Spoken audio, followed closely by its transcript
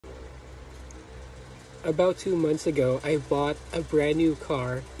About 2 months ago, I bought a brand new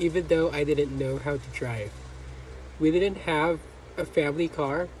car even though I didn't know how to drive. We didn't have a family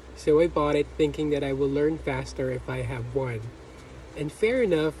car, so I bought it thinking that I will learn faster if I have one. And fair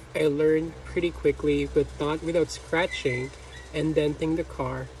enough, I learned pretty quickly, but not without scratching and denting the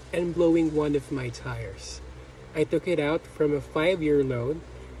car and blowing one of my tires. I took it out from a 5-year loan,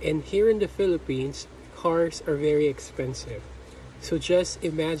 and here in the Philippines, cars are very expensive. So just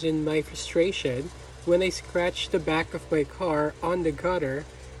imagine my frustration when I scratched the back of my car on the gutter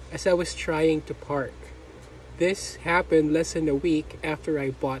as I was trying to park. This happened less than a week after I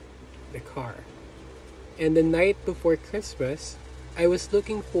bought the car. And the night before Christmas, I was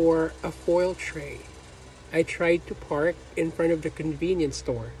looking for a foil tray. I tried to park in front of the convenience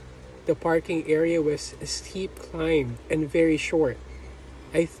store. The parking area was a steep climb and very short.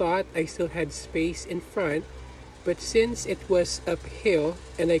 I thought I still had space in front, but since it was uphill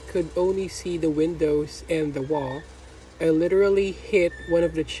and I could only see the windows and the wall, I literally hit one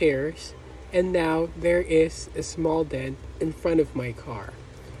of the chairs, and now there is a small dent in front of my car.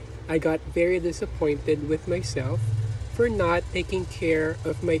 I got very disappointed with myself for not taking care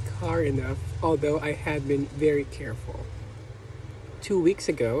of my car enough, although I had been very careful. 2 weeks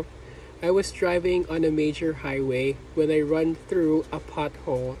ago, I was driving on a major highway when I ran through a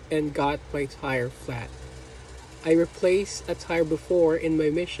pothole and got my tire flat. I replaced a tire before in my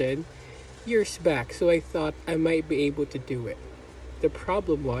mission years back, so I thought I might be able to do it. The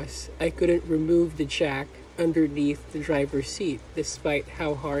problem was I couldn't remove the jack underneath the driver's seat despite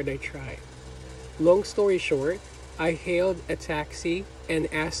how hard I tried. Long story short, I hailed a taxi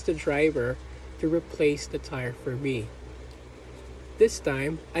and asked the driver to replace the tire for me. This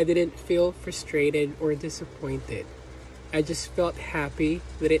time, I didn't feel frustrated or disappointed. I just felt happy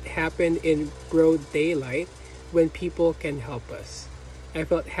that it happened in broad daylight when people can help us. I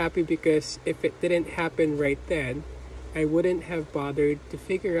felt happy because if it didn't happen right then, I wouldn't have bothered to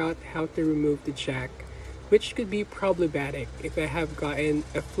figure out how to remove the jack, which could be problematic if I have gotten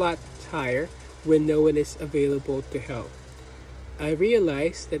a flat tire when no one is available to help. I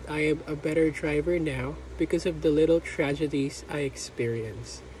realized that I am a better driver now because of the little tragedies I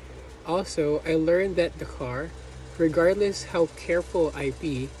experience. Also, I learned that the car, regardless how careful I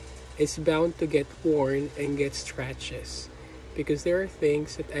be, is bound to get worn and get scratches because there are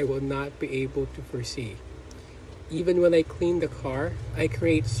things that I will not be able to foresee. Even when I clean the car, I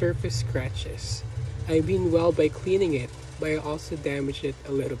create surface scratches. I mean well by cleaning it, but I also damage it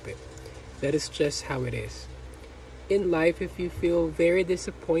a little bit. That is just how it is. In life, if you feel very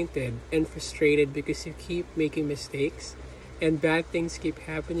disappointed and frustrated because you keep making mistakes and bad things keep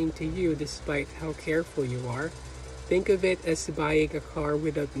happening to you despite how careful you are, think of it as buying a car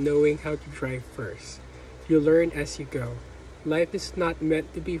without knowing how to drive first. You learn as you go. Life is not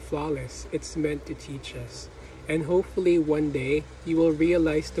meant to be flawless, it's meant to teach us. And hopefully one day, you will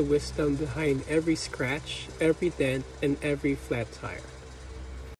realize the wisdom behind every scratch, every dent, and every flat tire.